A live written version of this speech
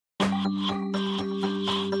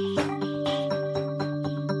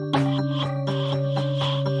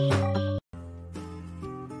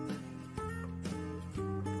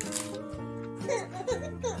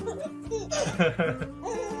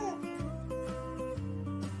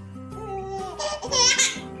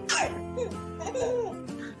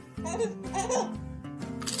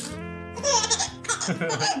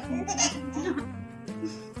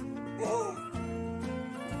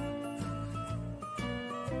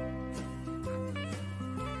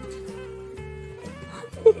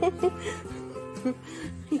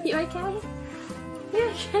You okay? You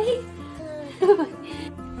okay?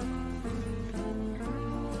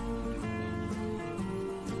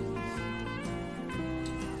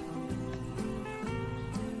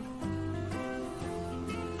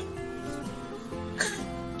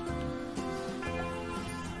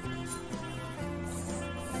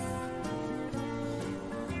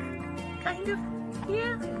 Kind of,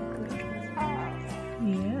 yeah.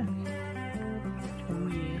 Yeah. Oh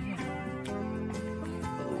yeah.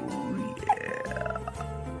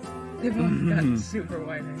 They've both got super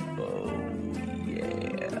wide eyes. Oh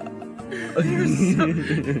yeah. They're so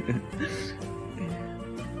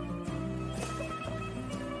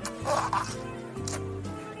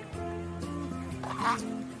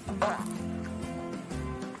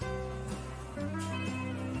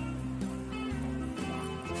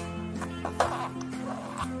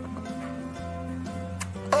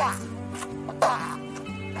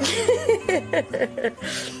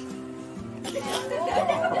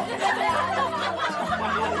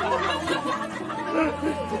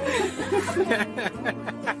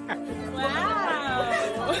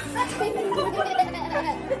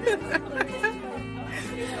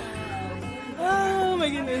oh my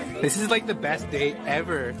goodness. This is like the best date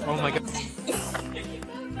ever. Oh my god.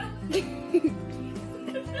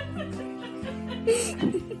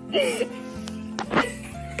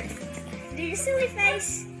 Do your silly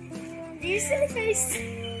face. Do your silly face.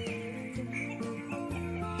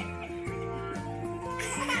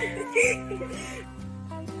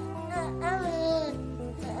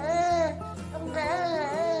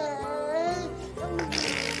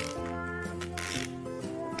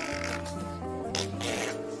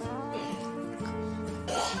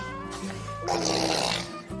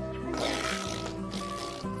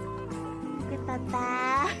 Good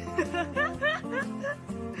papa.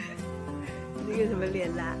 这个什么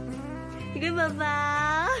脸啦？一个宝宝。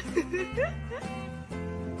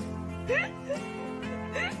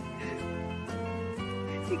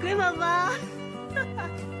你乖宝宝。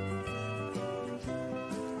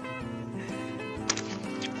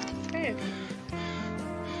哎。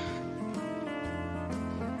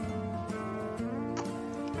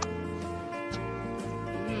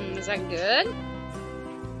Is that good?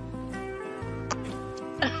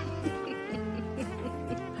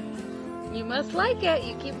 You must like it.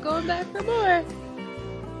 You keep going back for more.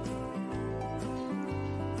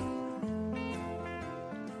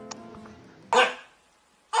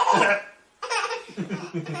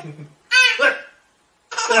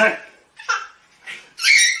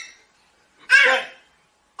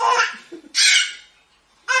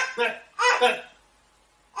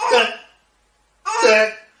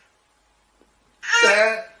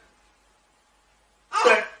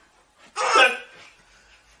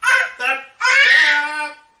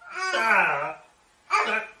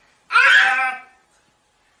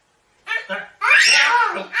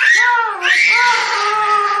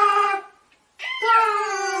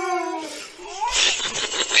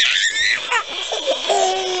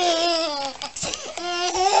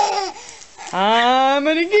 I'm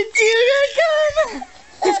gonna get you, come.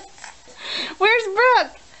 Where's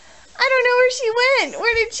Brooke? I don't know where she went.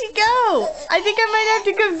 Where did she go? I think I might have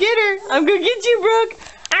to come get her. I'm gonna get you, Brooke.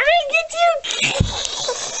 I'm gonna get you.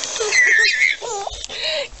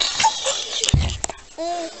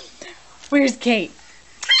 Where's Kate?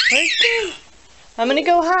 Where's Kate? I'm gonna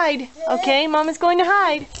go hide. Okay, Mama's going to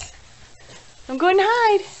hide. I'm going to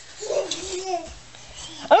hide.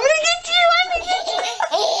 I'm gonna get you. I'm gonna get you.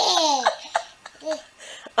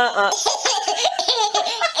 Uh-uh.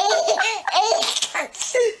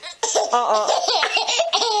 Uh-uh.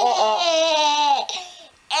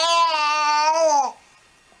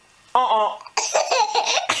 Uh-uh.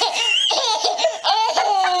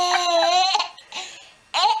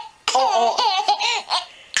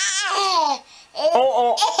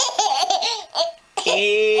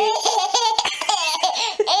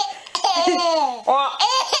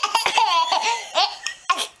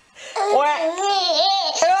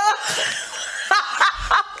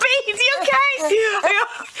 Baby, you okay?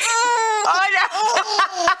 Oh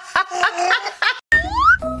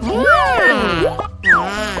no!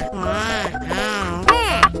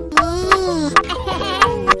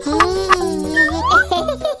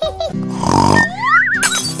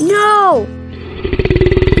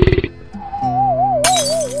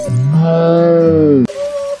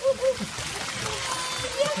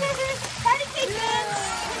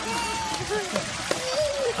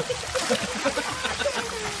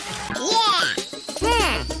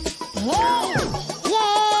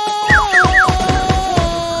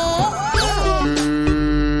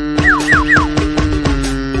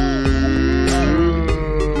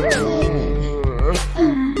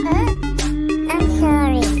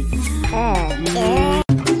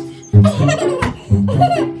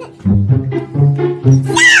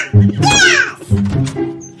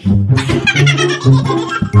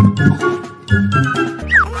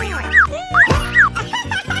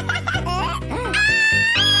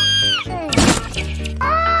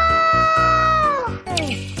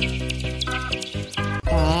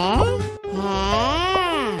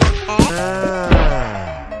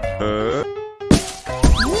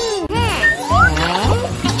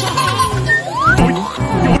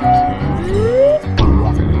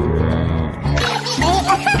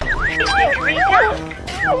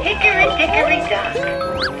 Hickory dickory dock,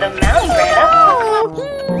 the mouse ran up.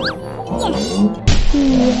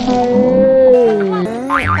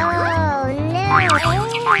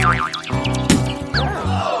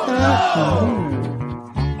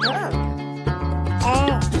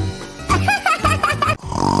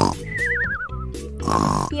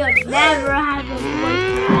 You'll never have a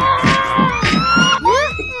boyfriend.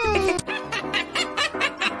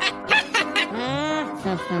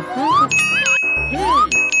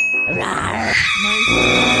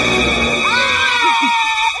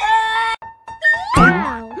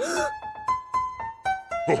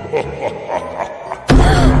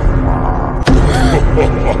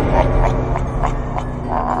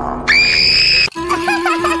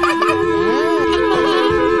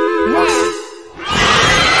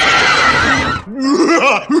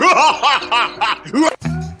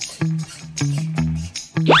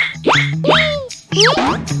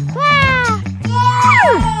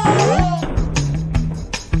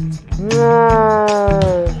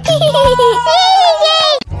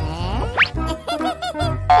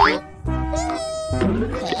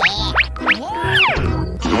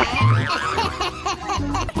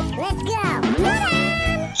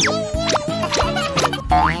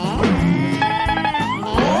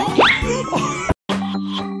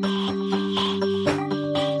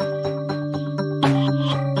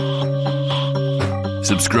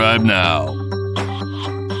 Subscribe now.